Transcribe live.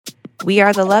We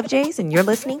are the Love Jays, and you're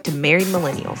listening to Married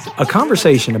Millennials. A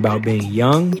conversation about being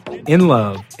young, in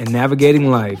love, and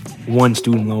navigating life one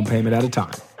student loan payment at a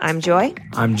time. I'm Joy.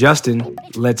 I'm Justin.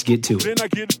 Let's get to it.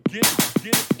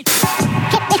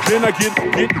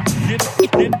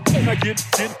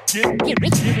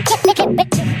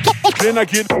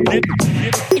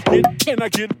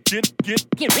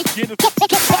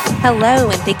 Hello,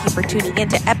 and thank you for tuning in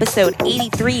to episode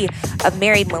 83 of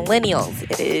Married Millennials.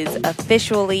 It is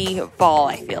officially fall,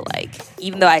 I feel like.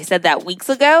 Even though I said that weeks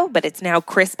ago, but it's now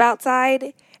crisp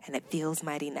outside, and it feels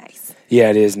mighty nice. Yeah,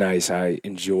 it is nice. I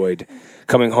enjoyed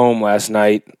coming home last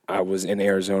night. I was in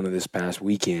Arizona this past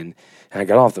weekend, and I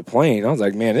got off the plane. I was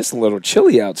like, man, it's a little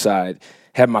chilly outside.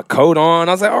 Had my coat on.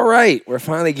 I was like, all right, we're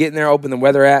finally getting there. Open the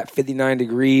weather app, 59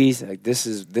 degrees. Like this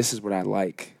is what I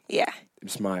like. Yeah.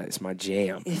 It's my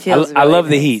jam. It feels I really love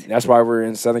the nice. heat. That's why we're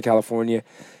in Southern California.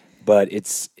 But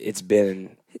it's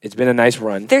been a nice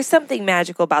run. There's something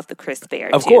magical about the crisp air,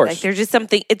 Of too. course. Like, there's just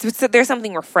something, there's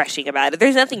something refreshing about it.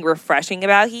 There's nothing refreshing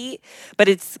about heat, but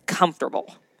it's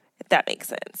comfortable, if that makes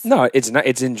sense. No, it's not.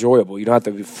 It's enjoyable. You don't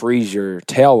have to freeze your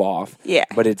tail off. Yeah.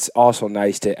 But it's also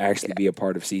nice to actually be a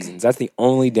part of seasons. That's the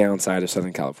only downside of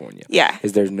Southern California. Yeah.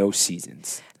 Is there's no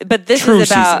seasons. But this True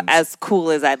is about seasons. as cool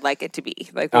as I'd like it to be.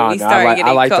 Like when Oh, we no, start I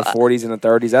getting like the cold. 40s and the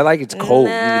 30s. I like it's cold.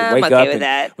 Nah, you I'm wake okay up with and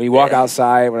that. when you walk Yeah.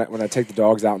 outside, when I take the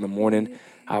dogs out in the morning,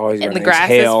 I always And gotta the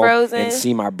grass is exhale frozen? and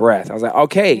see my breath. I was like,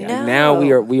 okay, No. now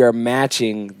we are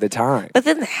matching the time. But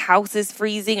then the house is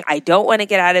freezing. I don't want to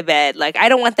get out of bed. Like, I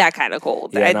don't want that kind of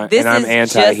cold. Yeah, This I'm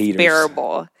is just anti-heaters.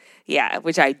 bearable. Yeah,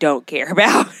 which I don't care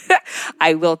about.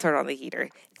 I will turn on the heater.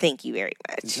 Thank you very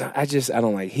much. I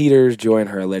don't like heaters. Joy and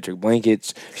her electric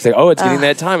blankets. She's like, oh, it's getting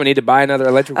that time. I need to buy another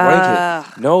electric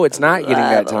blanket. No, it's not getting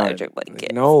that time. electric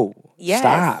blankets. No, Yes.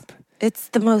 stop. It's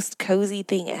the most cozy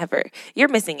thing ever. You're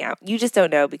missing out. You just don't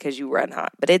know because you run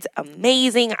hot. But it's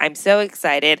amazing. I'm so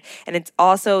excited. And it's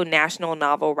also National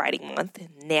Novel Writing Month,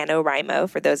 NaNoWriMo,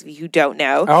 for those of you who don't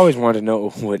know. I always wanted to know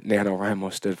what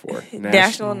NaNoWriMo stood for.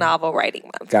 National Novel Writing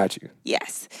Month. Got you.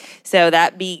 Yes. So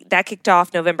that kicked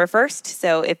off November 1st.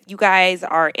 So if you guys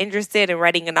are interested in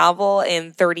writing a novel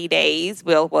in 30 days,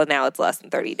 well now it's less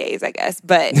than 30 days, I guess.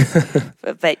 But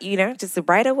but just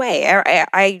right away.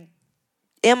 I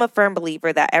am a firm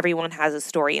believer that everyone has a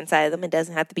story inside of them. It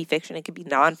doesn't have to be fiction. It could be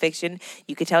nonfiction.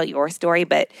 You could tell your story,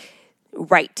 but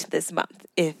write this month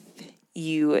if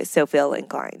you so feel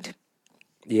inclined.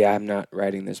 Yeah, I'm not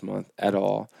writing this month at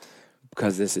all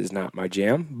because this is not my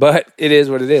jam. But it is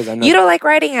what it is. You don't like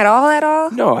writing at all, at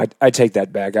all? No, I take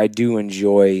that back. I do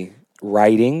enjoy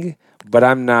writing, but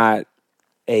I'm not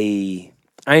I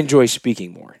enjoy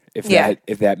speaking more, if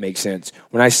that makes sense.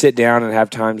 When I sit down and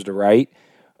have times to write,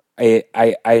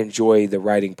 I enjoy the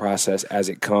writing process as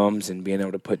it comes and being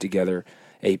able to put together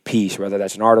a piece, whether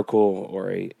that's an article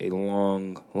or a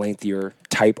long, lengthier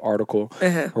type article.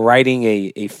 Writing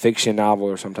a fiction novel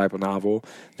or some type of novel,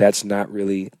 that's not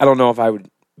really, I don't know if I would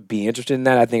be interested in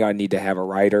that. I think I need to have a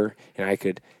writer and I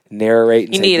could narrate.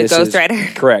 And You say, need a "This is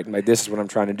ghostwriter." Correct. Like, this is what I'm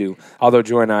trying to do. Although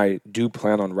Joy and I do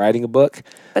plan on writing a book.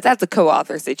 But that's a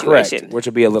co-author situation. Correct, which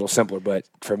will be a little simpler. But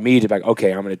for me to be like,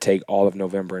 okay, I'm going to take all of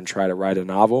November and try to write a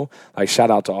novel. Like, shout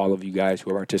out to all of you guys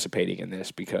who are participating in this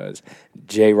because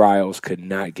Jay Riles could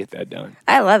not get that done.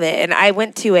 I love it. And I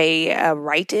went to a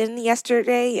write-in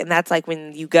yesterday, and that's like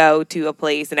when you go to a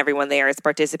place and everyone there is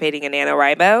participating in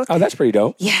NaNoWriMo. Oh, that's pretty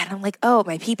dope. Yeah, and I'm like, oh,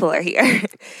 my people are here.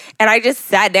 And I just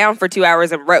sat down for 2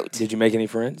 hours and wrote Did you make any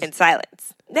friends? in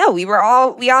silence. No, we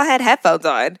all had headphones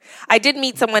on. I did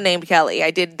meet someone named Kelly.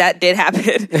 That did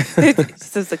happen.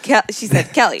 She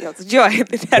said, Kelly. I was like, Joy,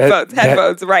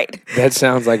 headphones, right. That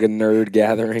sounds like a nerd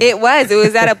gathering. It was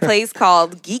at a place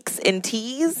called Geeks and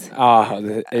Teas.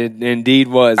 It indeed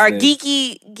was. Or then.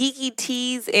 geeky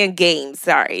teas and games,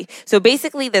 sorry. So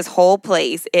basically this whole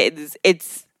place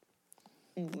it's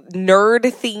nerd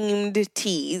themed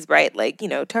teas, right? Like,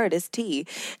 TARDIS tea.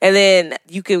 And then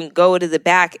you can go to the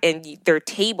back and there are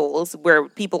tables where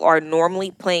people are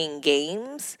normally playing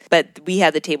games, but we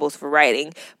had the tables for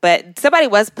writing. But somebody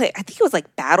was playing, I think it was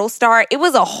like Battlestar. It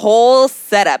was a whole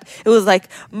setup. It was like,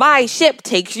 my ship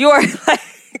takes your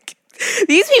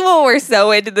these people were so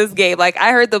into this game. Like,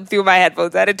 I heard them through my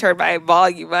headphones. I had to turn my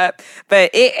volume up. But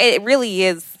it really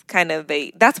is kind of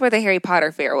that's where the Harry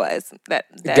Potter fair was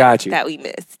Got you. that we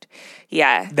missed.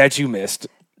 Yeah. That you missed.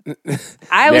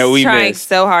 I was trying missed.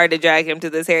 so hard to drag him to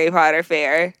this Harry Potter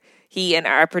fair. He and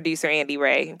our producer, Andy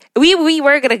Ray. We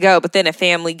were going to go, but then a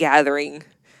family gathering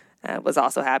was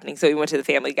also happening. So we went to the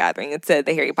family gathering instead of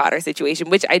the Harry Potter situation,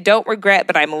 which I don't regret,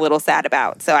 but I'm a little sad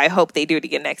about. So I hope they do it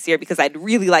again next year because I'd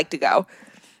really like to go.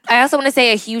 I also want to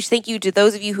say a huge thank you to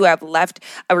those of you who have left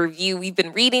a review. We've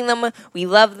been reading them. We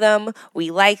love them.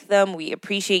 We like them. We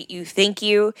appreciate you. Thank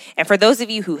you. And for those of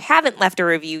you who haven't left a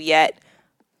review yet,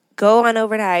 go on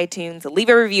over to iTunes, leave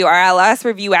a review. Our last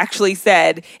review actually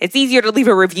said it's easier to leave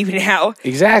a review now.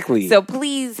 Exactly. So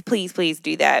please, please, please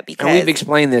do that. Because and we've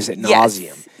explained this at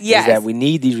nauseum. Yes. Is that we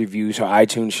need these reviews so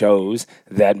iTunes shows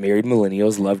that married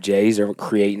millennials love Jays are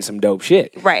creating some dope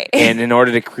shit. Right. And in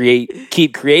order to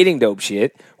keep creating dope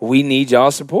shit, we need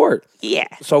y'all's support. Yeah.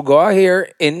 So go out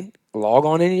here and log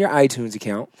on into your iTunes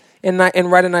account. And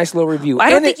write a nice little review. Well,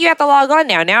 I don't think you have to log on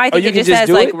now. Now I think it just says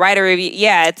like write a review.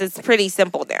 Yeah, it's pretty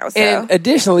simple now. So. And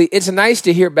additionally, it's nice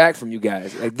to hear back from you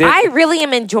guys. Like I really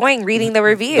am enjoying reading the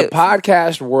reviews. The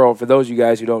podcast world, for those of you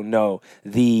guys who don't know,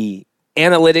 the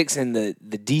analytics and the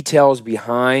details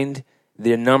behind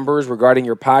the numbers regarding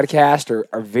your podcast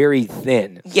are very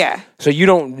thin. Yeah. So you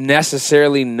don't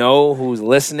necessarily know who's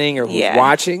listening or who's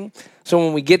watching. So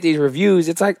when we get these reviews,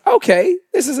 it's like, okay,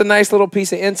 this is a nice little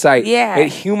piece of insight. Yeah. It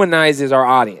humanizes our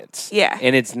audience. Yeah.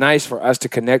 And it's nice for us to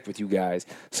connect with you guys.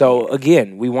 So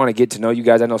again, we want to get to know you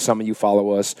guys. I know some of you follow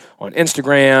us on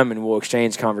Instagram and we'll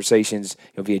exchange conversations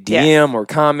via DM or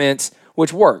comments,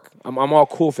 which work. I'm all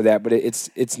cool for that, but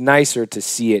it's nicer to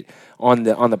see it on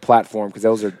the platform because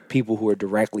those are people who are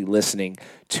directly listening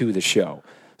to the show.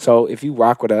 So if you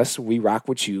rock with us, we rock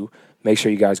with you. Make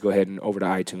sure you guys go ahead and over to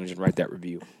iTunes and write that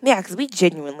review. Yeah, because we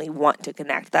genuinely want to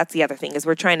connect. That's the other thing, is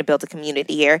we're trying to build a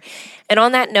community here. And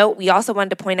on that note, we also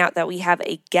wanted to point out that we have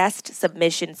a guest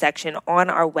submission section on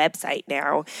our website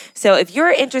now. So if you're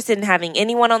interested in having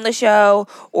anyone on the show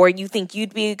or you think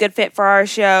you'd be a good fit for our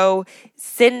show,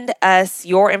 send us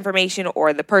your information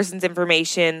or the person's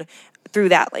information through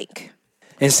that link.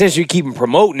 And since you keep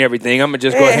promoting everything, I'm going to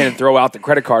just go ahead and throw out the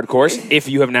credit card course. If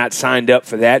you have not signed up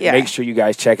for that, make sure you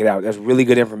guys check it out. That's really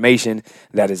good information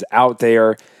that is out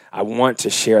there. I want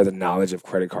to share the knowledge of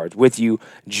credit cards with you.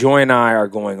 Joy and I are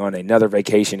going on another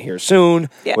vacation here soon,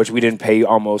 which we didn't pay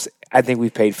almost. I think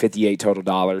we've paid $58 total.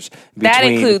 That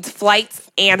includes flights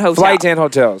and hotels. Flights and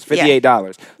hotels,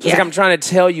 $58. So like I'm trying to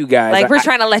tell you guys. Like we're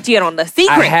trying to let you in on the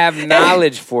secret. I have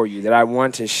knowledge for you that I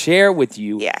want to share with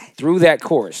you through that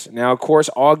course. Now, of course,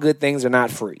 all good things are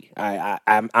not free. I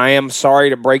am sorry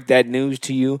to break that news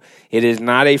to you. It is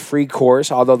not a free course,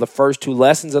 although the first 2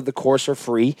 lessons of the course are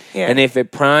free. Yeah. And if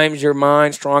it primes your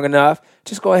mind strong enough,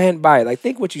 just go ahead and buy it. Like,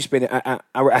 think what you spend. I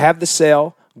have the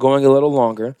sale going a little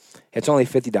longer. It's only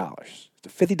 $50. It's a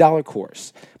 $50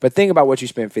 course. But think about what you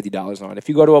spend $50 on. If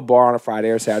you go to a bar on a Friday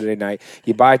or Saturday night,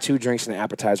 you buy 2 drinks and an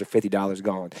appetizer, $50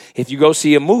 gone. If you go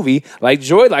see a movie, like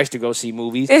Joy likes to go see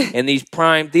movies, in these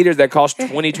prime theaters that cost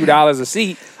 $22 a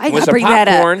seat, with some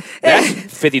popcorn, that's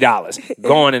 $50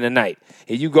 gone in a night.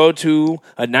 If you go to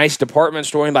a nice department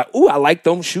store and like, ooh, I like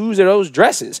those shoes or those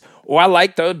dresses, or I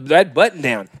like that button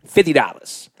down,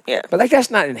 $50. Yeah. But like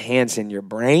that's not enhancing your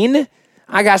brain.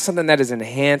 I got something that is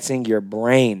enhancing your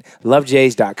brain.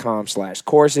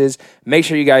 lovejays.com/courses. Make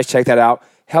sure you guys check that out.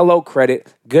 Hello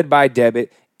credit, goodbye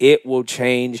debit. It will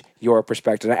change your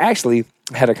perspective. I actually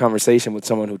had a conversation with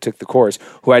someone who took the course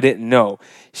who I didn't know.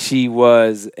 She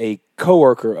was a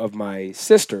coworker of my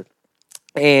sister.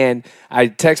 And I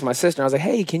texted my sister. I was like,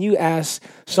 hey, can you ask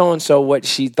so-and-so what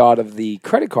she thought of the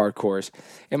credit card course?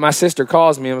 And my sister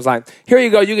calls me and was like, here you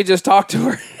go. You can just talk to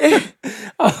her.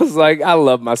 I was like, I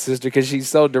love my sister because she's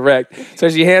so direct. So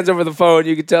she hands over the phone.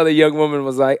 You could tell the young woman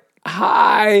was like,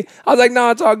 hi. I was like,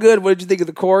 no, it's all good. What did you think of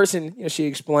the course? And she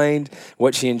explained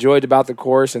what she enjoyed about the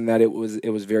course and that it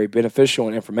was very beneficial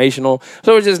and informational.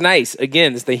 So it was just nice.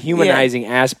 Again, it's the humanizing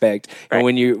aspect. Right. And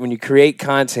when you create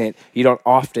content, you don't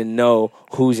often know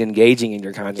who's engaging in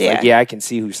your content. Like, I can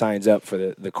see who signs up for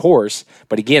the course.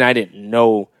 But again, I didn't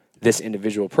know this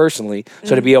individual personally.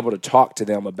 So to be able to talk to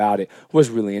them about it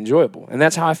was really enjoyable. And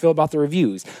that's how I feel about the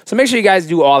reviews. So make sure you guys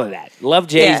do all of that.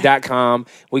 LoveJays.com.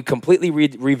 We completely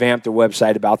revamped the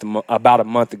website about a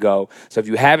month ago. So if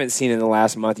you haven't seen it in the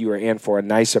last month, you are in for a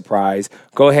nice surprise.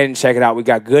 Go ahead and check it out. We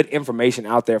got good information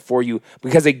out there for you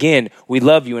because, again, we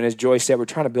love you. And as Joy said, we're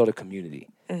trying to build a community.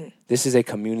 Mm-hmm. This is a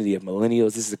community of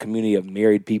millennials. This is a community of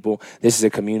married people. This is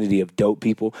a community of dope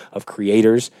people, of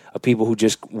creators, of people who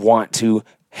just want to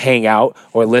hang out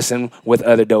or listen with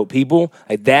other dope people.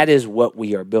 Like, that is what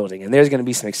we are building. And there's going to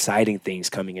be some exciting things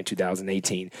coming in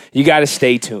 2018. You got to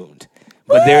stay tuned.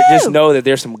 But just know that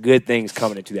there's some good things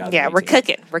coming in 2018. Yeah, we're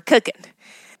cooking.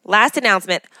 Last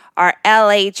announcement, our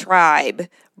LA Tribe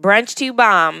Brunch to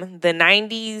Bomb, the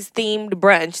 90s themed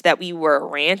brunch that we were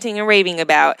ranting and raving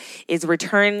about, is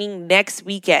returning next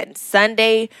weekend,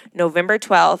 Sunday, November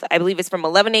 12th. I believe it's from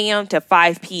 11 a.m. to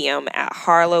 5 p.m. at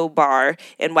Harlow Bar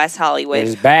in West Hollywood. It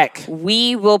is back.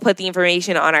 We will put the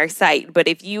information on our site, but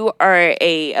if you are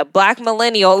a Black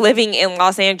millennial living in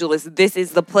Los Angeles, this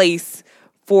is the place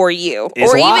for you.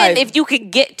 It's or live. even if you could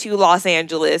get to Los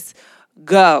Angeles,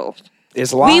 go.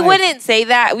 It's live. We wouldn't say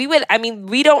that.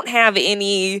 We don't have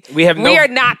any. We are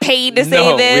not paid to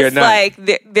say this. We are not.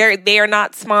 Like they are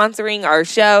not sponsoring our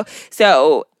show.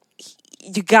 So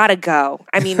you gotta go.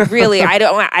 I mean, really, I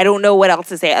don't know what else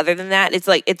to say other than that.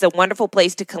 It's a wonderful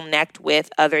place to connect with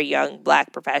other young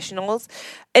Black professionals,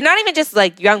 and not even just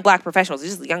like young Black professionals,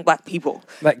 just young Black people,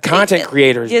 like content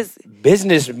creators,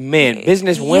 businessmen,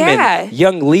 businesswomen,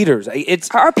 young leaders.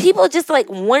 Are people just like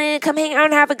wanting to come hang out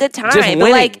and have a good time? Just winning.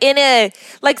 But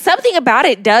like something about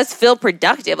it does feel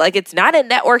productive. Like it's not a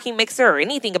networking mixer or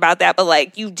anything about that, but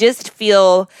like you just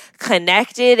feel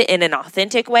connected in an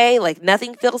authentic way. Like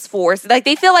nothing feels forced. Like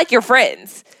they feel like your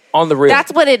friends. On the real.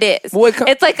 That's what it is.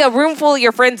 It's like a room full of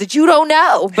your friends that you don't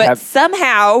know, but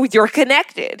somehow you're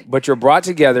connected. But you're brought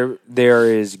together.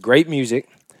 There is great music,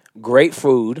 great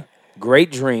food, great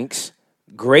drinks,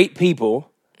 great people,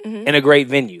 and a great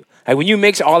venue. Like when you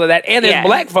mix all of that, and there's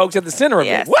Black folks at the center of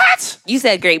it. What? You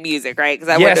said great music, right?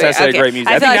 Yes, I said great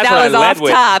music. I feel like that's that what was I led off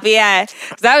with. top. Yeah,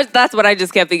 that's what I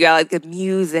just kept thinking. Like the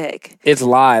music. It's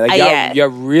live. Like you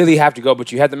really have to go,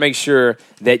 but you have to make sure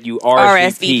that you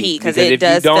RSVP because if you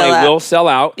don't, it will sell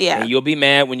out. Yeah, and you'll be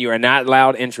mad when you are not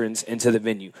allowed entrance into the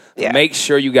venue. So make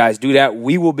sure you guys do that.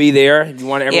 We will be there. If you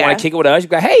want everyone to kick it with us, you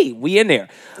go, hey, we in there.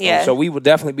 Yeah. So we will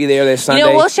definitely be there this Sunday.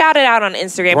 We'll shout it out on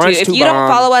Instagram Brunch too. If to you don't Bomb.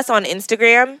 follow us on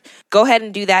Instagram, go ahead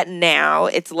and do that now.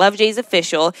 It's Love J's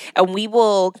Official, and we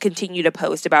will continue to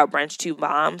post about Brunch to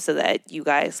Bomb so that you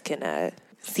guys can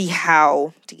see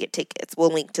how to get tickets.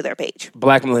 We'll link to their page.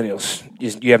 Black millennials,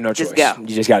 you have no choice. Just go. You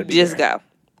just got to be Just there. go.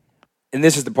 And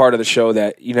this is the part of the show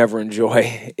that you never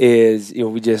enjoy is,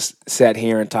 we just sat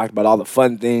here and talked about all the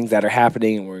fun things that are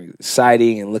happening and we're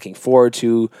exciting and looking forward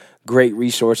to, great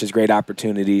resources, great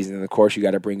opportunities. And of course, you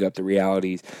got to bring up the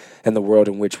realities and the world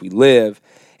in which we live.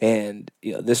 And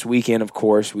this weekend, of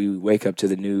course, we wake up to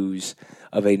the news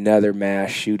of another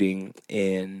mass shooting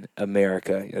in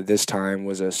America. This time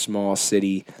was a small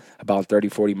city about 30,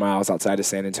 40 miles outside of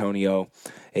San Antonio.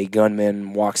 A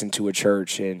gunman walks into a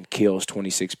church and kills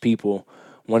 26 people,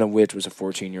 one of which was a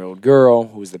 14-year-old girl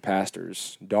who was the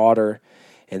pastor's daughter,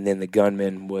 and then the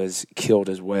gunman was killed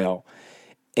as well.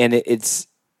 And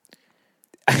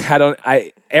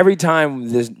every time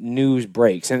this news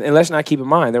breaks, and let's not keep in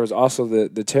mind, there was also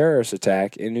the terrorist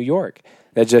attack in New York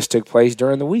that just took place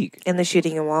during the week. And the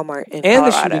shooting in Walmart in Colorado. And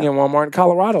the shooting in Walmart in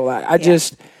Colorado. I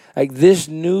just, like, this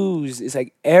news is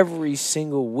like every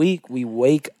single week we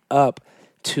wake up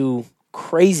to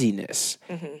craziness.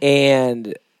 Mm-hmm.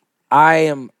 And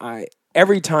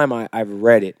every time I've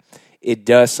read it, it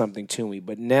does something to me.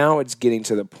 But now it's getting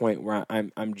to the point where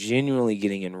I'm genuinely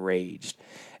getting enraged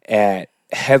at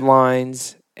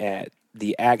headlines, at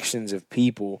the actions of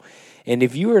people. And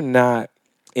if you are not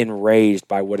enraged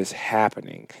by what is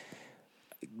happening,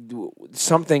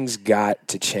 something's got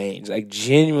to change. Like,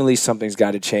 genuinely something's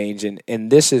got to change.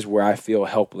 And this is where I feel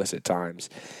helpless at times,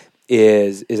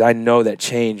 is I know that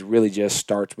change really just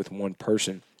starts with one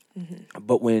person. Mm-hmm.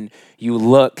 But when you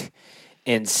look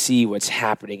and see what's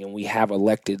happening, and we have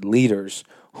elected leaders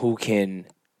who can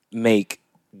make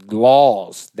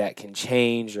laws that can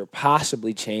change or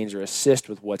possibly change or assist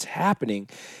with what's happening,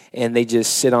 and they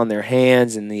just sit on their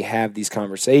hands and they have these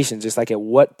conversations, it's like, at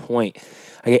what point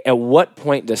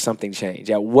does something change?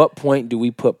 At what point do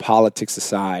we put politics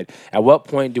aside? At what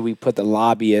point do we put the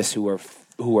lobbyists who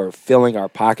are filling our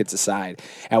pockets aside?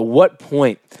 At what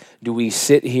point do we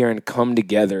sit here and come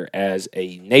together as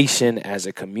a nation, as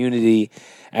a community,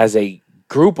 as a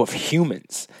group of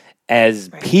humans, as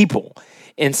people,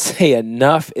 and say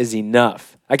enough is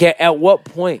enough? Like, at what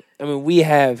point? I mean, we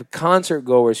have concert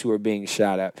goers who are being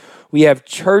shot at. We have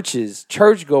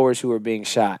churchgoers who are being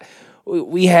shot.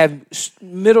 We have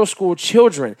middle school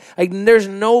children. Like, there's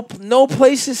no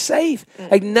place is safe.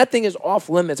 Like, nothing is off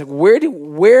limits. Like,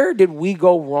 where did we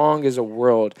go wrong as a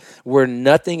world where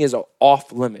nothing is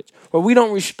off limits, where we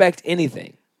don't respect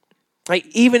anything? Like,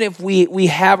 even if we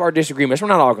have our disagreements, we're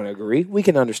not all going to agree. We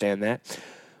can understand that.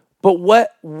 But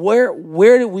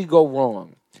where did we go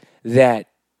wrong that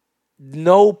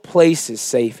no place is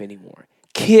safe anymore?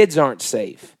 Kids aren't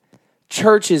safe.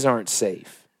 Churches aren't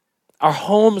safe. Our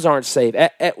homes aren't safe.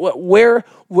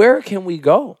 Where can we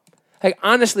go? Like,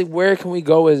 honestly, where can we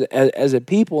go as a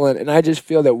people? And I just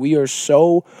feel that we are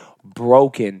so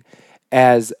broken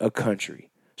as a country.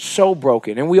 So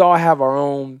broken. And we all have our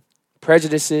own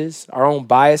prejudices, our own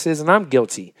biases, and I'm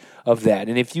guilty of that.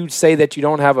 And if you say that you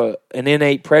don't have an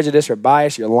innate prejudice or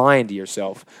bias, you're lying to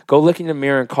yourself. Go look in the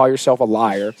mirror and call yourself a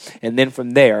liar, and then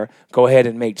from there, go ahead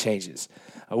and make changes.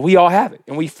 We all have it,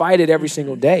 and we fight it every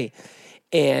single day.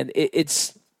 And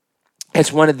it's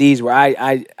one of these where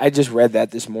I just read that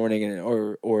this morning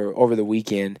or over the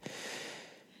weekend,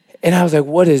 and I was like,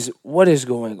 what is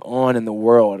going on in the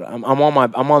world? I'm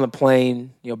on the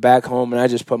plane, back home, and I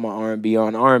just put my R&B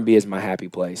on. R&B is my happy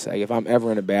place. Like, if I'm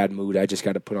ever in a bad mood, I just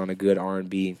got to put on a good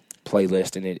R&B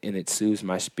playlist, and it soothes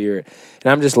my spirit.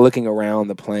 And I'm just looking around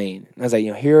the plane, and I was like,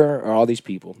 here are all these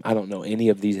people. I don't know any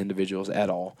of these individuals at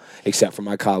all, except for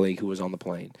my colleague who was on the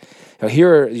plane.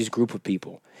 Here are these group of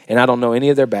people, and I don't know any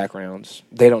of their backgrounds.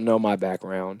 They don't know my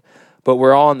background, but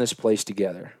we're all in this place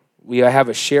together. We have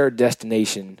a shared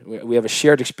destination. We have a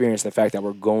shared experience. The fact that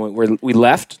we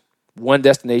left one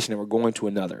destination and we're going to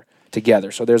another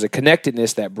together. So there's a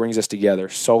connectedness that brings us together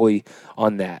solely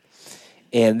on that.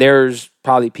 And there's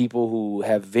probably people who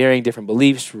have varying different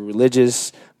beliefs,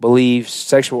 religious beliefs,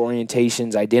 sexual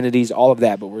orientations, identities, all of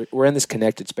that. But we're in this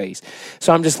connected space.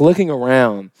 So I'm just looking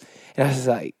around, and I was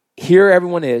like, here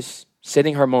everyone is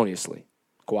sitting harmoniously,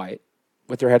 quiet,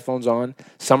 with their headphones on.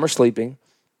 Some are sleeping.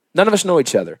 None of us know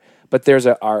each other, but there's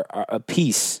a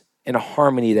peace and a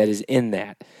harmony that is in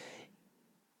that.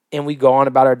 And we go on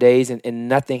about our days, and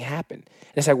nothing happened.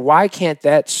 And it's like, why can't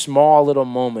that small little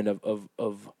moment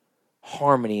of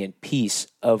harmony and peace,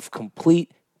 of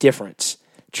complete difference,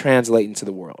 translate into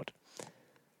the world?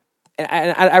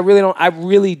 And I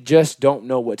really just don't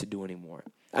know what to do anymore.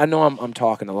 I know I'm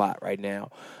talking a lot right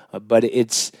now, but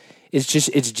it's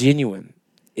genuine.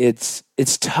 It's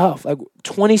tough. Like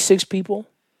 26 people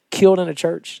killed in a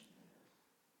church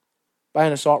by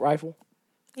an assault rifle.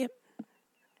 Yep.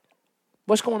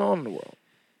 What's going on in the world?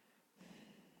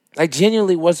 Like,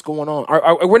 genuinely, what's going on?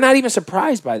 We're not even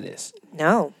surprised by this.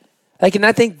 No. Like, and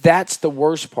I think that's the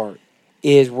worst part,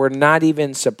 is we're not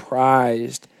even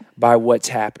surprised by what's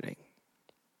happening.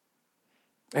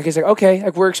 Like, it's like, okay,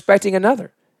 like we're expecting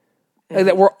another. Like,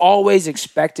 that we're always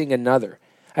expecting another.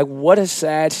 Like, what a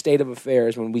sad state of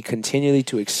affairs when we continually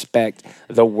to expect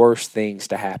the worst things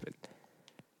to happen.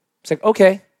 It's like,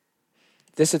 okay,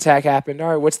 this attack happened. All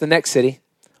right, what's the next city?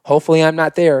 Hopefully I'm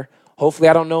not there. Hopefully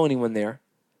I don't know anyone there.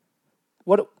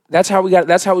 That's how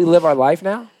we live our life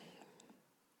now?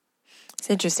 It's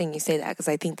interesting you say that, because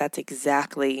I think that's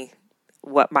exactly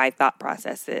what my thought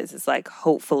process is. It's like,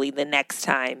 hopefully the next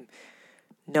time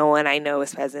no one I know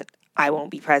is present, I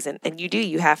won't be present. And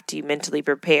you have to mentally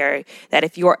prepare that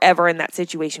if you're ever in that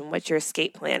situation, what's your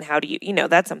escape plan? How do you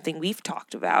that's something we've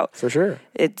talked about. For sure.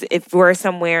 It's if we're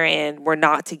somewhere and we're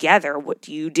not together, what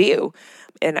do you do?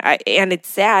 And it's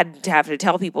sad to have to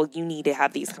tell people you need to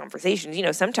have these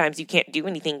conversations. Sometimes you can't do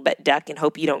anything but duck and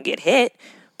hope you don't get hit.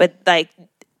 But like,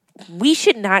 we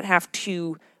should not have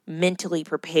to mentally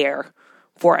prepare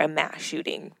for a mass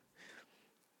shooting.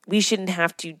 We shouldn't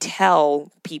have to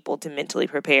tell people to mentally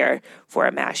prepare for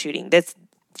a mass shooting. This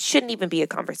shouldn't even be a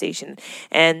conversation.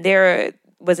 And there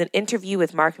was an interview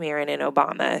with Mark Maron and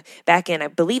Obama back in, I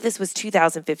believe this was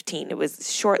 2015. It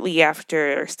was shortly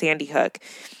after Sandy Hook.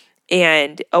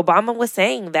 And Obama was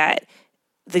saying that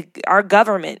our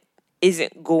government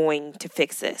isn't going to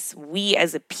fix this. We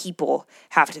as a people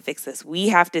have to fix this. We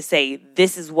have to say,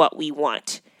 this is what we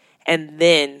want. And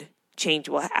then change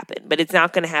will happen, but it's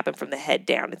not going to happen from the head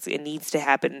down. It needs to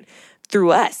happen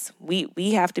through us.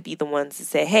 We have to be the ones to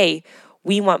say, hey,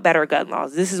 we want better gun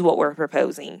laws. This is what we're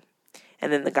proposing.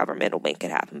 And then the government will make it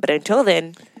happen. But until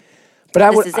then,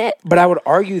 this is it. But I would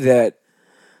argue that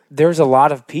there's a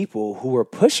lot of people who are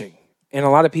pushing and a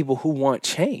lot of people who want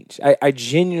change. I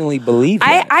genuinely believe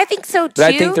that. I think so, too.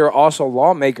 But I think there are also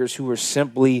lawmakers who are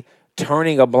simply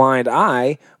turning a blind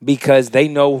eye because they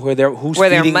know where their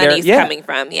money's coming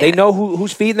from. Yeah. They know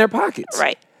who's feeding their pockets.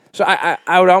 Right. So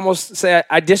I would almost say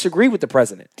I disagree with the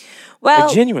president. Well,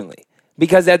 like, genuinely,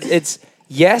 because it's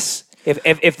yes.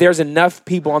 If there's enough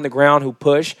people on the ground who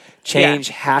push, change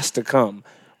has to come.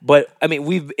 But I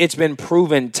mean, it's been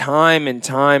proven time and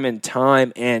time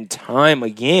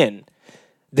again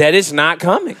that it's not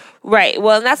coming. Right.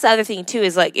 Well, and that's the other thing, too,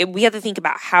 is like we have to think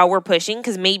about how we're pushing,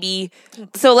 because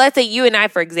so let's say you and I,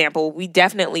 for example, we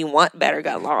definitely want better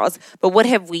gun laws, but what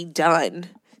have we done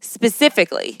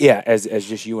specifically? Yeah, as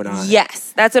just you and I.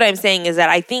 Yes. That's what I'm saying, is that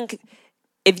I think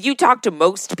if you talk to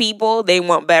most people, they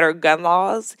want better gun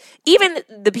laws. Even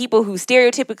the people who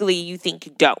stereotypically you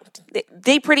think don't.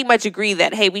 They pretty much agree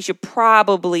that, hey, we should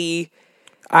probably...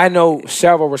 I know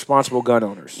several responsible gun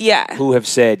owners who have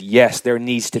said, yes, there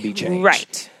needs to be change.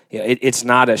 Right. it's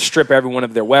not a strip everyone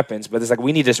of their weapons, but it's like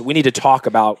we need to talk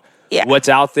about what's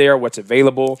out there, what's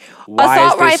available. Why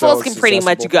assault rifles can pretty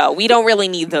much go. We don't really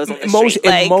need those on the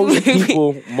street.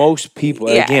 Most people.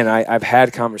 Again, I've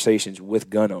had conversations with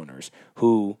gun owners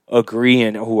who agree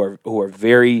and who are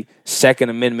very Second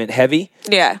Amendment heavy.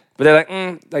 Yeah, but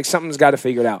they're like something's got to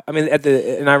figure it out. I mean,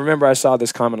 and I remember I saw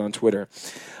this comment on Twitter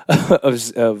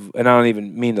of and I don't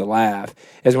even mean to laugh,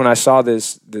 is when I saw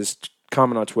this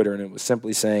comment on Twitter, and it was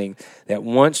simply saying that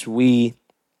once we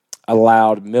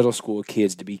allowed middle school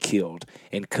kids to be killed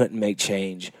and couldn't make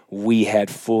change, we had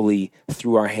fully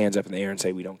threw our hands up in the air and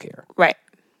say we don't care. Right.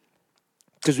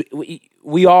 Because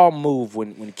we all move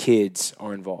when kids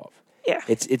are involved. Yeah.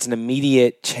 It's an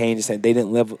immediate change. They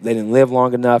didn't live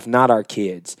long enough. Not our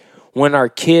kids. When our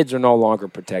kids are no longer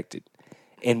protected,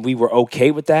 and we were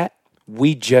okay with that,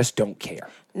 we just don't care.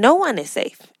 No one is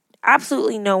safe.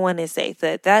 Absolutely, no one is safe.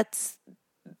 That's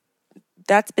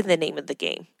been the name of the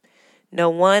game. No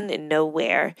one and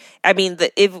nowhere. I mean,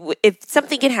 if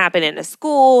something can happen in a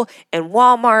school, in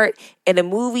Walmart, in a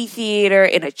movie theater,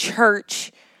 in a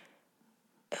church,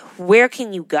 where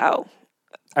can you go?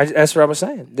 That's what I was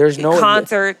saying. There's no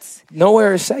concerts.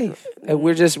 Nowhere is safe. And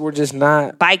we're just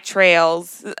not bike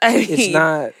trails. It's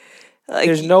not.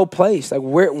 There's no place. Like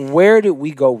where did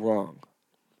we go wrong?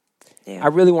 Yeah. I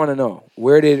really want to know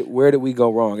where did we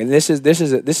go wrong? And this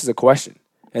is a question.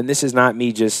 And this is not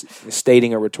me just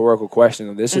stating a rhetorical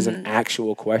question. This is an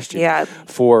actual question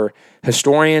for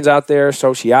historians out there,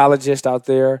 sociologists out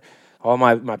there, all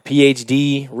my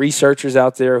PhD researchers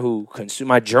out there who consume,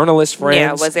 my journalist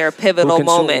friends. Yeah, was there a pivotal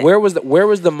moment? Where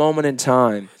was the moment in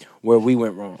time where we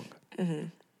went wrong? Mm-hmm.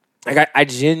 Like I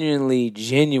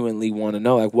genuinely want to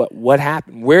know, like what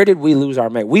happened? Where did we lose our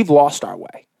way? We've lost our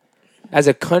way. As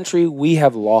a country, we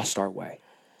have lost our way.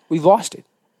 We've lost it.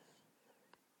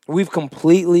 We've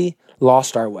completely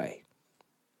lost our way.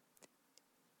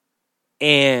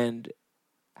 And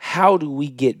how do we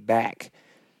get back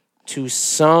to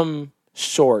some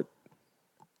sort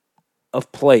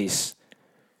of place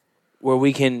where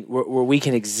we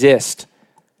can exist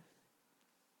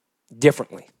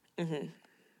differently? Mm-hmm.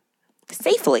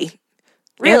 Safely.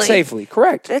 Really. And safely,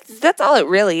 correct. That's all it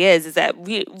really is that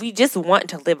we just want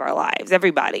to live our lives.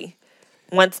 Everybody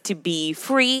wants to be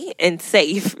free and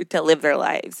safe to live their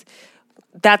lives.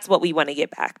 That's what we want to get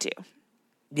back to.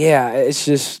 Yeah, it's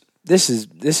just this is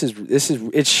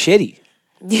it's shitty.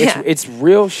 Yeah. It's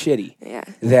real shitty. Yeah.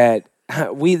 That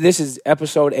this is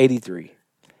episode 83.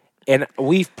 And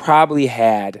we've probably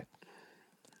had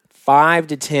 5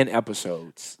 to 10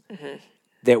 episodes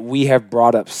that we have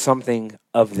brought up something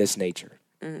of this nature.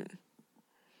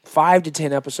 5 to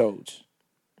 10 episodes.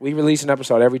 We release an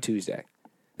episode every Tuesday.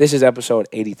 This is episode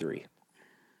 83.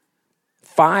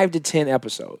 5 to 10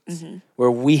 episodes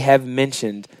where we have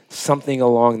mentioned something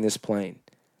along this plane.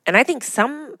 And I think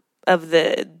some of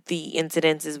the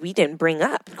incidences we didn't bring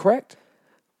up. Correct.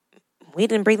 We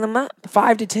didn't bring them up.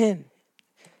 5 to 10.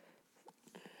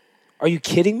 Are you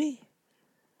kidding me?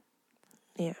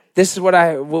 Yeah. This is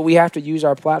what we have to use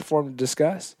our platform to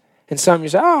discuss. And some you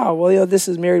say, oh, well, this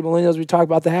is Married Millennials. We talk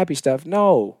about the happy stuff.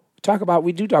 No,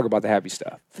 we do talk about the happy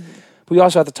stuff. But we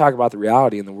also have to talk about the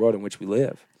reality in the world in which we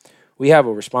live. We have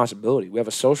a responsibility. We have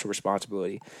a social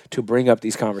responsibility to bring up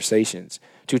these conversations,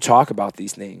 to talk about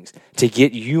these things, to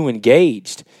get you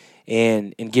engaged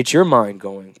and get your mind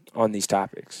going on these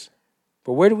topics.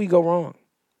 But where do we go wrong?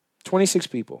 26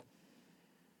 people.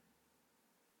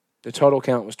 The total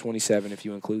count was 27 if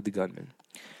you include the gunman.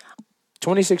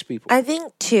 26 people. I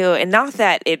think, too, and not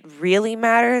that it really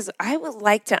matters, I would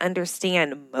like to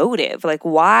understand motive. Like,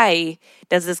 why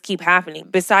does this keep happening?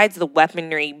 Besides the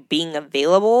weaponry being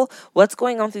available, what's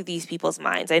going on through these people's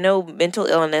minds? I know mental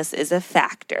illness is a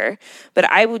factor, but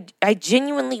I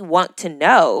genuinely want to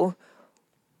know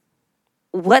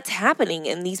what's happening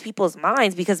in these people's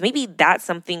minds, because maybe that's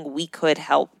something we could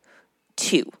help,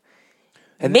 too.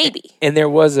 And, maybe. And there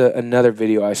was another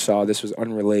video I saw. This was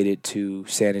unrelated to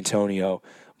San Antonio,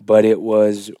 but it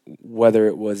was whether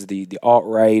it was the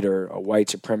alt-right or a white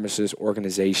supremacist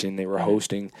organization. They were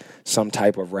hosting some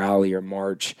type of rally or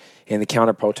march, and the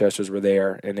counter-protesters were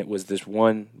there, and it was this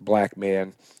one black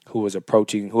man who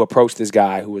approached this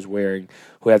guy who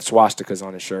had swastikas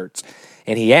on his shirts.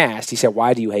 And he said,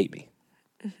 why do you hate me?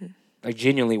 Mm-hmm. Like,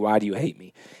 genuinely, why do you hate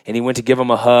me? And he went to give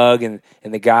him a hug, and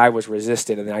the guy was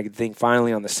resistant. And I think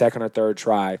finally on the second or third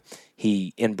try,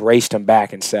 he embraced him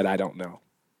back and said, I don't know.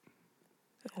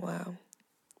 Wow.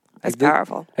 That's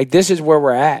powerful. This is where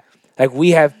we're at. Like,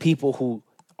 we have people who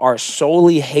are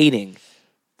solely hating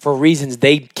for reasons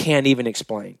they can't even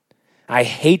explain. I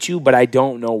hate you, but I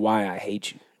don't know why I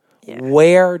hate you. Yeah.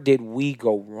 Where did we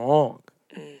go wrong?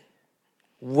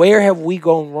 Where have we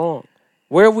gone wrong?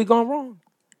 Where have we gone wrong?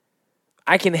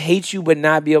 I can hate you but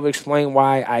not be able to explain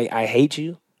why I hate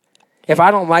you. If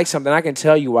I don't like something, I can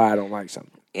tell you why I don't like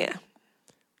something. Yeah.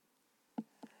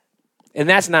 And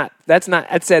that's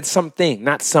something,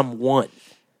 not someone.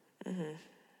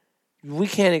 We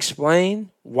can't explain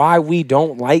why we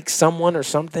don't like someone or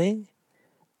something.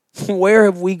 Where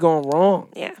have we gone wrong?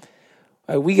 Yeah.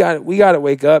 Like we got to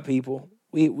wake up, people.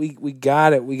 We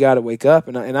got to wake up,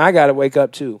 and I got to wake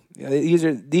up too.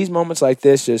 These moments like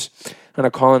this just kind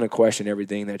of call into question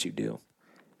everything that you do.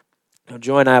 Now,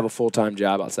 Joy and I have a full-time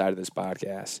job outside of this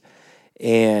podcast,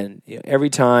 and every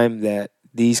time that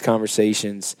these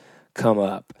conversations come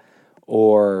up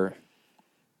or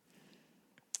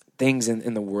things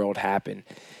in the world happen,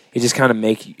 it just kind of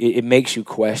makes you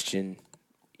question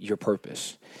your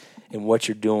purpose and what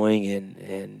you're doing,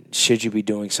 and should you be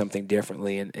doing something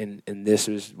differently? And this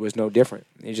was no different.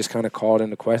 It just kind of called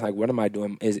into question, like, what am I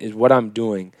doing? Is what I'm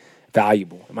doing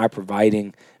valuable? Am I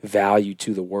providing value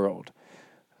to the world?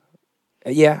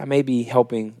 Yeah, I may be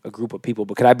helping a group of people,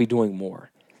 but could I be doing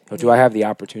more? Do I have the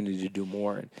opportunity to do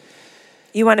more?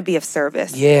 You want to be of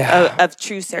service. Yeah. Of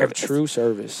true service. Of true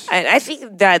service. And I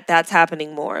think that that's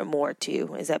happening more and more,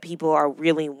 too, is that people are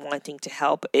really wanting to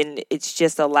help, and it's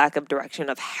just a lack of direction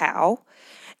of how.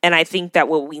 And I think that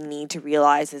what we need to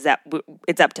realize is that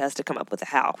it's up to us to come up with a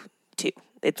how, too.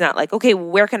 It's not like, okay,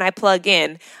 where can I plug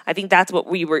in? I think that's what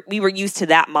we were used to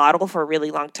that model for a really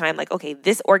long time. Like, okay,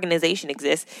 this organization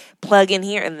exists, plug in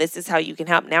here, and this is how you can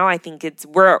help. Now I think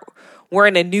we're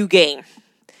in a new game.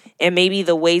 And maybe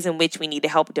the ways in which we need to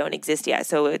help don't exist yet.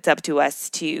 So it's up to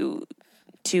us to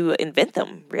invent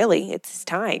them, really. It's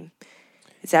time.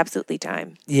 It's absolutely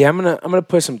time. Yeah, I'm gonna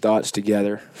put some thoughts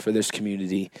together for this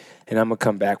community, and I'm gonna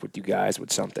come back with you guys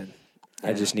with something.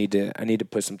 Yeah. I need to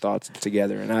put some thoughts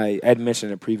together. And I had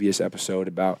mentioned in a previous episode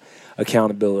about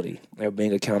accountability,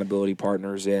 being accountability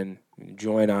partners, and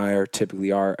Joy and I are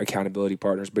typically our accountability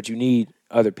partners, but you need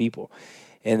other people.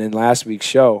 And in last week's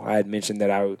show, I had mentioned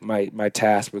that my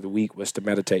task for the week was to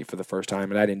meditate for the first time,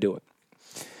 and I didn't do it.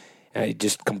 I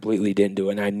just completely didn't do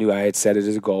it. And I knew I had set it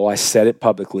as a goal. I said it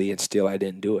publicly, and still I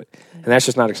didn't do it. And that's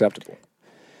just not acceptable.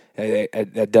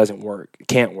 That doesn't work. It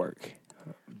can't work.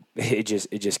 It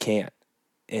just can't.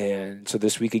 And so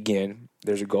this week again,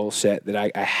 there's a goal set that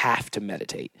I have to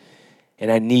meditate,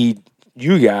 and I need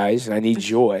you guys, and I need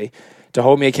Joy to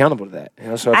hold me accountable to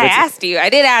that. So I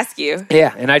did ask you.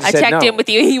 Yeah, and I just said checked no. in with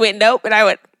you, and you went nope, and I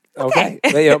went okay.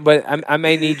 But I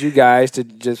may need you guys to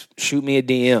just shoot me a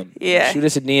DM. Yeah, shoot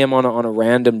us a DM on a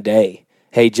random day.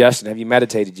 Hey, Justin, have you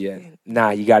meditated yet?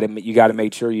 Nah, you got to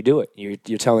make sure you do it.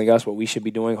 You're telling us what we should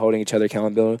be doing, holding each other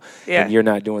accountable, and you're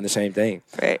not doing the same thing.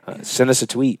 Right. Send us a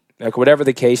tweet, like whatever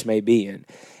the case may be,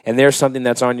 and there's something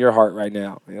that's on your heart right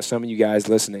now. Some of you guys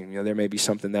listening, there may be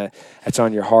something that's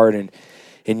on your heart,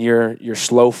 and you're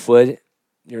slow-footed.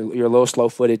 You're a little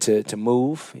slow-footed to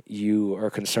move. You are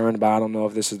concerned about, I don't know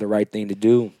if this is the right thing to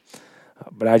do,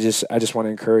 but I just want to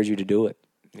encourage you to do it.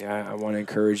 Yeah, I want to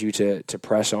encourage you to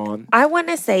press on. I want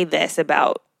to say this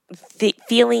about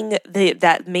feeling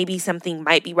that maybe something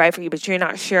might be right for you, but you're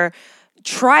not sure.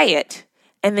 Try it,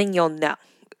 and then you'll know.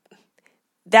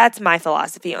 That's my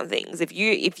philosophy on things. If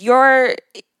you're,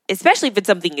 especially if it's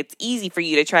something it's easy for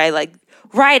you to try, like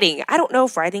writing. I don't know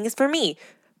if writing is for me.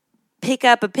 Pick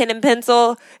up a pen and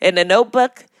pencil and a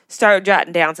notebook. Start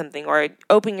jotting down something, or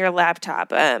open your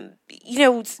laptop.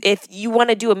 If you want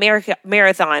to do a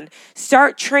marathon,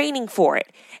 start training for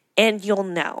it, and you'll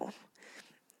know.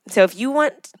 So if you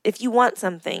want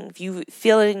something, if you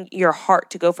feel it in your heart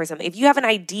to go for something, if you have an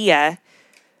idea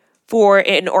for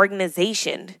an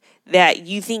organization that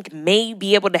you think may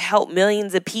be able to help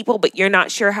millions of people, but you're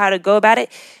not sure how to go about it,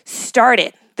 start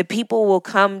it. The people will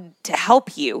come to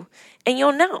help you, and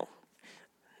you'll know.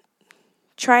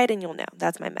 Try it and you'll know.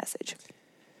 That's my message.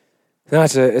 No,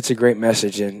 it's a great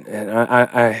message, and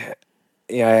I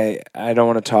don't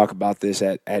want to talk about this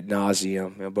at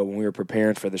nauseum, but when we were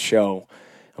preparing for the show,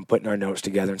 I'm putting our notes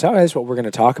together and so that's what we're going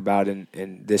to talk about, and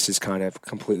this is kind of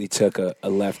completely took a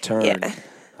left turn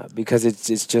because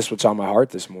it's just what's on my heart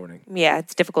this morning. Yeah,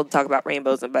 it's difficult to talk about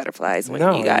rainbows and butterflies when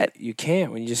you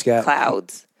can't when you just got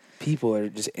clouds. People are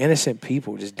just innocent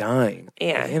people just dying.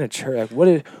 Yeah. In a church.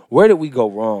 Like, where did we go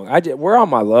wrong? Where are all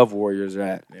my love warriors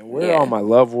at? Where are all my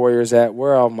love warriors at?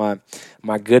 Where are all my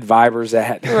good vibers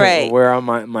at? Right. Where are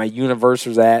my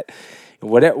universals at?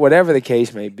 Whatever the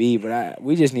case may be, but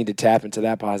we just need to tap into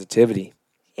that positivity.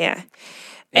 Yeah.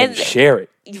 and share it.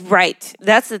 Right.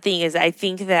 That's the thing is I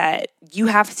think that you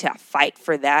have to fight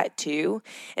for that too.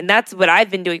 And that's what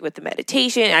I've been doing with the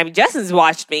meditation. I mean, Justin's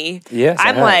watched me. Yes,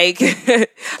 I'm like,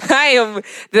 I am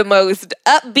the most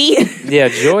upbeat. Yeah,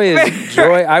 Joy.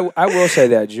 I will say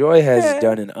that Joy has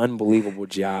done an unbelievable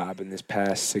job in this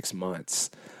past 6 months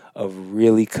of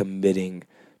really committing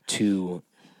to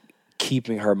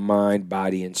keeping her mind,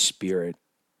 body, and spirit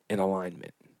in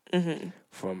alignment. Mm-hmm.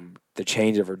 From the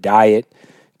change of her diet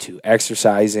to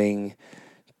exercising,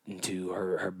 to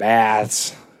her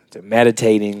baths, to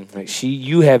meditating.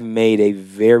 You have made a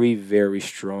very, very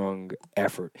strong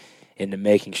effort into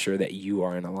making sure that you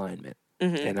are in alignment.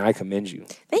 Mm-hmm. And I commend you.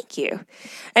 Thank you.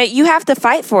 You have to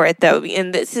fight for it, though.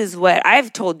 And this is what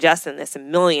I've told Justin this a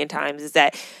million times, is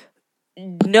that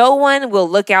no one will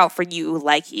look out for you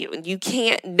like you. And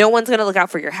no one's going to look out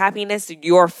for your happiness,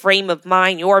 your frame of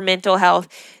mind, your mental health.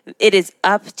 It is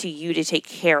up to you to take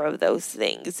care of those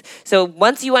things. So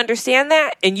once you understand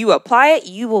that and you apply it,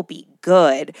 you will be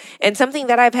good. And something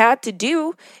that I've had to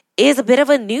do is a bit of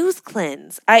a news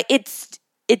cleanse.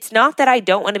 It's not that I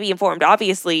don't want to be informed.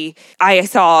 Obviously, I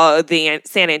saw the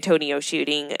San Antonio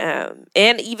shooting,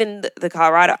 and even the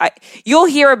Colorado. You'll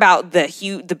hear about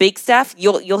the big stuff.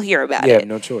 You'll hear about it. You have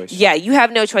no choice. Yeah, you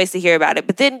have no choice to hear about it.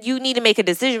 But then you need to make a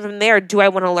decision from there. Do I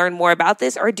want to learn more about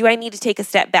this, or do I need to take a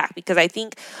step back? Because I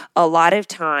think a lot of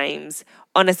times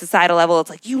on a societal level, it's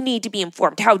like, you need to be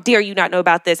informed. How dare you not know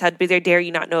about this? How dare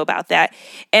you not know about that?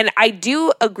 And I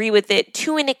do agree with it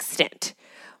to an extent.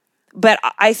 But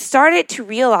I started to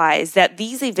realize that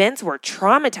these events were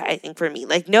traumatizing for me.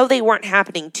 Like, no, they weren't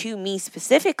happening to me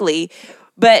specifically,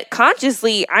 but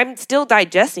consciously, I'm still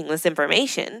digesting this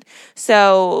information.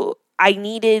 So I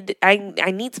need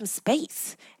some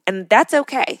space, and that's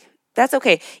okay. That's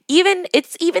okay.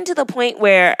 It's even to the point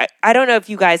where I don't know if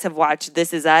you guys have watched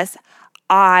This Is Us.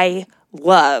 I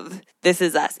love This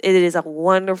Is Us. It is a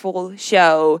wonderful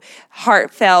show,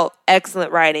 heartfelt,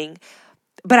 excellent writing.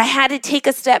 But I had to take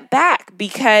a step back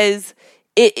because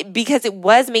it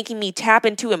was making me tap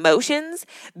into emotions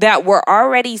that were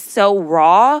already so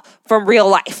raw from real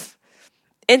life.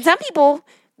 And some people,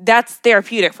 that's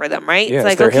therapeutic for them, right? Yeah, it's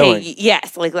like, okay, healing.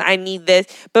 Yes, like I need this.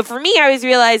 But for me, I was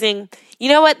realizing, you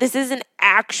know what? This isn't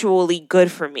actually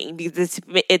good for me because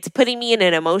it's putting me in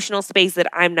an emotional space that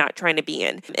I'm not trying to be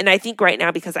in. And I think right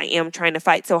now, because I am trying to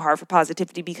fight so hard for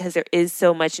positivity, because there is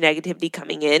so much negativity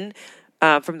coming in,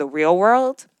 from the real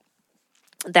world,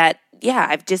 that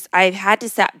I've had to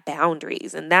set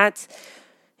boundaries, and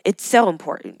it's so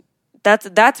important.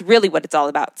 That's really what it's all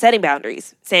about: setting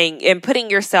boundaries, saying and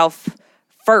putting yourself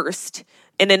first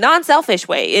in a non-selfish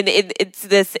way. And it's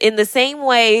this in the same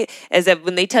way as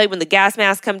when they tell you when the gas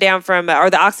mask come down from,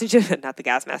 or the oxygen, not the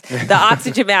gas mask, the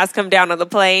oxygen mask come down on the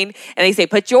plane, and they say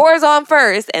put yours on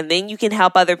first, and then you can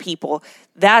help other people.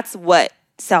 That's what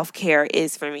self-care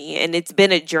is for me. And it's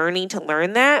been a journey to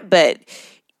learn that, but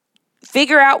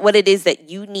figure out what it is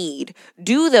that you need.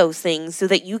 Do those things so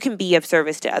that you can be of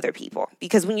service to other people.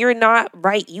 Because when you're not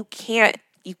right, you can't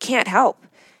help.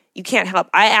 You can't help.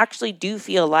 I actually do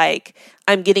feel like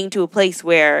I'm getting to a place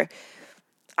where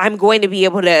I'm going to be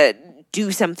able to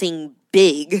do something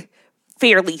big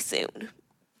fairly soon,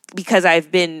 because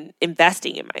I've been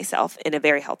investing in myself in a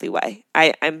very healthy way.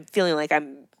 I'm feeling like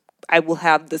I will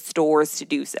have the stores to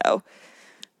do so.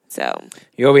 So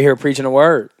you over here preaching a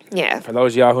word. Yeah. For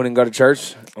those of y'all who didn't go to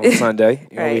church on Sunday,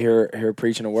 you're right. Over here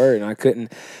preaching a word, and I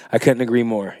couldn't agree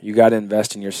more. You got to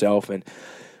invest in yourself, and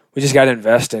we just got to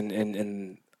invest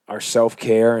in our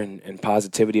self-care and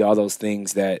positivity. All those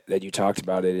things that you talked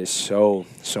about. It is so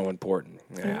important.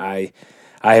 Mm-hmm.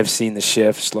 I have seen the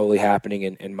shift slowly happening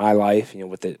in my life,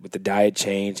 with the diet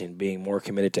change and being more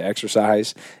committed to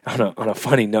exercise. On a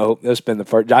funny note, this has been the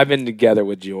first. I've been together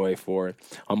with Joy for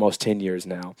almost 10 years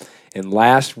now, and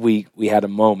last week we had a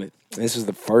moment. This was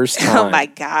the first time. Oh my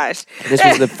gosh! This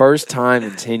was the first time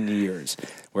in 10 years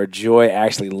where Joy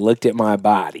actually looked at my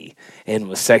body and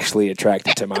was sexually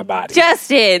attracted to my body.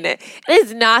 Justin, it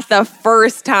is not the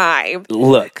first time.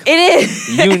 Look. It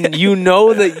is. You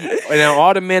know that, now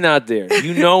all the men out there,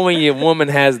 you know when your woman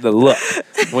has the look.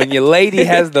 When your lady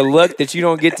has the look that you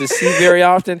don't get to see very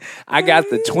often, I got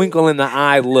the twinkle in the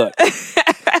eye look.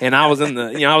 And I was in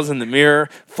the mirror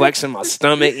flexing my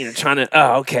stomach, trying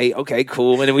to, okay,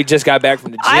 cool. And then we just got back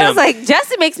from the gym. I was like,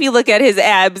 Justin makes me look at his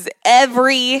abs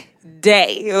every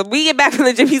day. When we get back from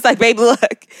the gym, he's like, babe,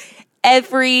 look,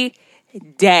 every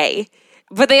day.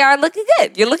 But they are looking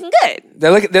good. You're looking good.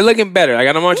 They're looking better. Like,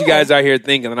 I don't want you guys out here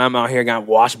thinking that I'm out here got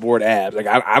washboard abs. Like,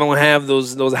 I don't have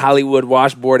those Hollywood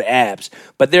washboard abs.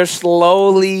 But they're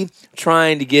slowly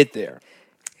trying to get there.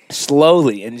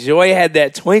 slowly, and Joy had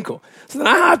that twinkle. So then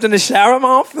I hopped in the shower. I'm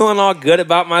all feeling all good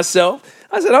about myself.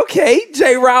 I said, okay,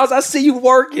 Jay Rouse, I see you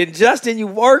working. Justin, you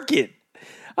working.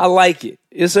 I like it.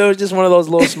 And so it's just one of those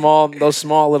little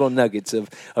small little nuggets of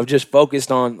just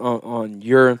focused on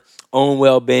your own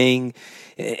well-being.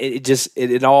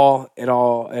 It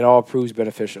all proves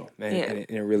beneficial, man. Yeah. And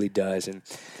it really does.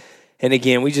 And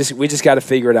again, we just got to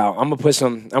figure it out. I'm gonna put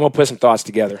some thoughts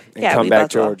together and come back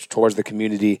towards the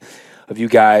community of you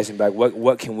guys and be like,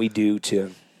 what can we do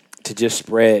to just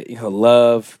spread,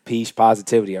 love, peace,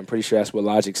 positivity. I'm pretty sure that's what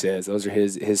Logic says. Those are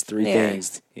his three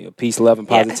things. Peace, love, and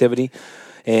positivity.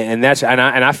 And that's and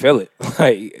I feel it.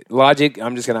 Like Logic,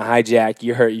 I'm just gonna hijack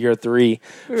your three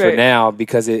for now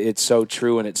because it's so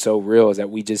true and it's so real. Is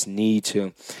that we just need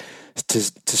to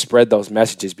spread those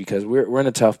messages because we're in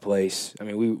a tough place. I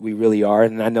mean, we really are.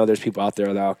 And I know there's people out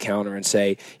there that'll counter and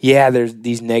say, yeah, there's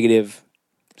these negative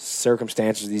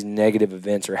circumstances, these negative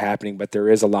events are happening, but there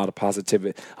is a lot of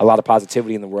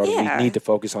positivity in the world. Yeah. We need to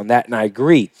focus on that, and I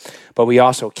agree. But we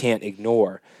also can't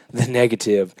ignore the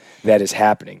negative that is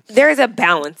happening. There's a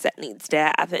balance that needs to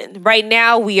happen. Right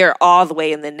now, we are all the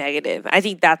way in the negative. I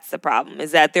think that's the problem,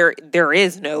 is that there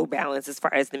is no balance as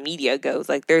far as the media goes.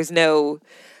 Like, there's no...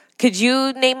 Could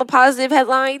you name a positive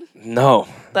headline? No.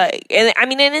 And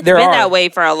it's been that way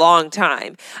for a long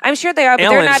time. I'm sure they are, but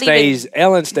they're not even...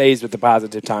 Ellen stays with the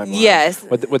positive timeline. Yes.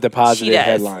 With the positive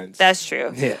headlines. That's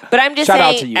true. Yeah. But I'm just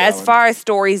saying, as far as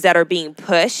stories that are being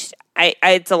pushed,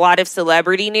 it's a lot of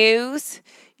celebrity news.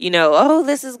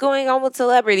 This is going on with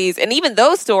celebrities. And even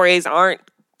those stories aren't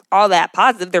all that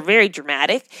positive. They're very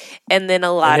dramatic. And then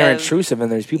they're intrusive in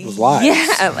these people's lives.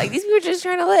 Yeah, like these people are just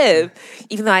trying to live.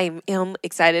 Even though I am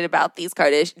excited about these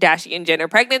Kardashian Jenner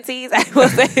pregnancies, I will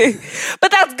say.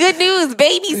 But that's good news.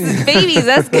 Babies,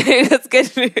 that's good. That's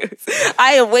good news.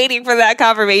 I am waiting for that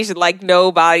confirmation like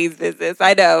nobody's business.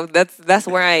 I know. That's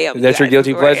where I am. Is that your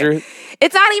guilty pleasure?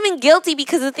 It's not even guilty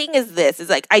because the thing is this. Is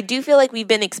like I do feel like we've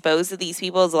been exposed to these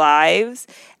people's lives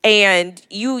and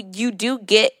you do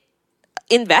get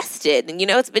invested. And,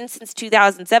 it's been since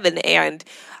 2007. And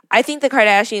I think the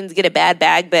Kardashians get a bad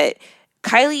bag, but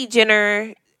Kylie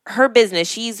Jenner, her business,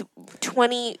 she's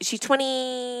 20,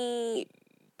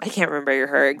 I can't remember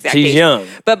her exact age. She's young.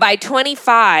 But by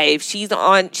 25, she's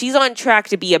on track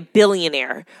to be a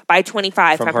billionaire by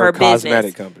 25 from her business.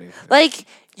 Cosmetic company. Like,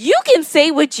 you can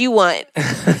say what you want.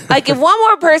 Like, if one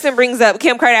more person brings up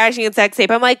Kim Kardashian's sex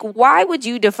tape, I'm like, why would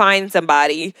you define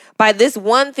somebody by this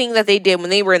one thing that they did when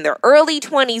they were in their early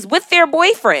 20s with their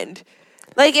boyfriend?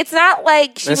 Like, it's not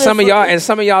like some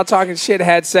of y'all talking shit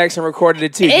had sex and recorded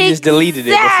it too. You just deleted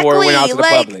it before it went out to the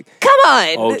public. Come on.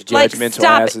 Oh, judgmental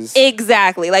asses.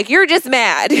 Exactly. Like, you're just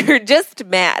mad. You're just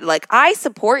mad. Like, I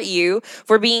support you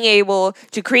for being able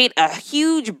to create a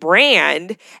huge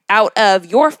brand out of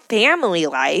your family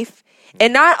life.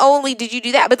 And not only did you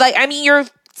do that, but you're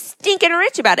stinking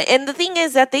rich about it. And the thing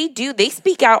is that they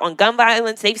speak out on gun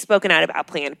violence. They've spoken out about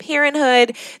Planned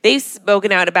Parenthood. They've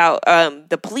spoken out about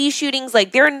the police shootings.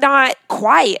 Like, they're not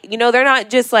quiet. They're not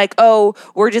just like, oh,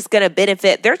 we're just going to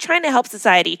benefit. They're trying to help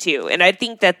society too. And I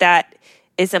think that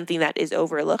is something that is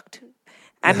overlooked.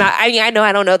 I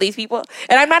don't know these people,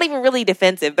 and I'm not even really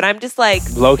defensive, but I'm just like...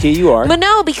 Low-key, you are. But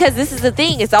no, because this is the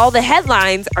thing. It's all the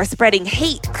headlines are spreading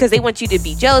hate because they want you to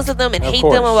be jealous of them and hate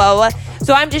them and blah, blah, blah.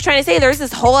 So I'm just trying to say there's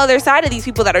this whole other side of these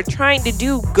people that are trying to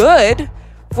do good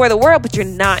for the world, but you're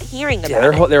not hearing about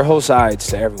it. There are whole sides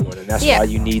to everyone, and that's why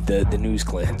you need the news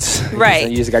cleanse. Right.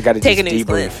 You just got to take a news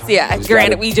cleanse. Yeah.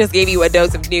 Granted, we just gave you a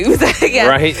dose of news. Yeah.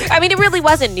 Right. It really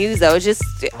wasn't news, though. It's just,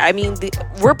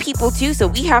 we're people, too, so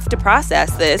we have to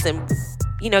process this, and,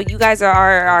 you guys are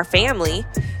our family,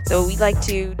 so we like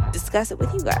to discuss it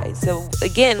with you guys. So,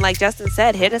 again, like Justin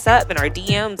said, hit us up in our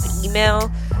DMs, email,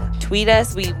 tweet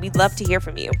us. We'd love to hear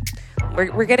from you.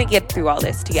 We're going to get through all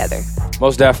this together.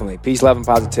 Most definitely. Peace, love, and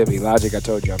positivity. Logic, I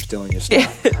told you I'm stealing your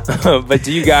stuff. But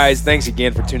to you guys, thanks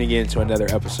again for tuning in to another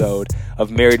episode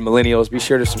of Married Millennials. Be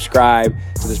sure to subscribe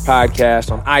to this podcast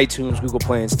on iTunes, Google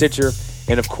Play, and Stitcher.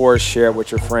 And, of course, share it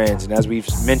with your friends. And as we've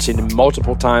mentioned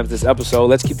multiple times this episode,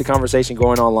 let's keep the conversation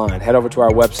going online. Head over to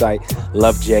our website,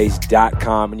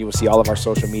 lovejays.com, and you will see all of our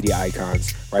social media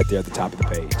icons right there at the top of the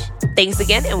page. Thanks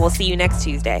again, and we'll see you next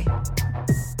Tuesday.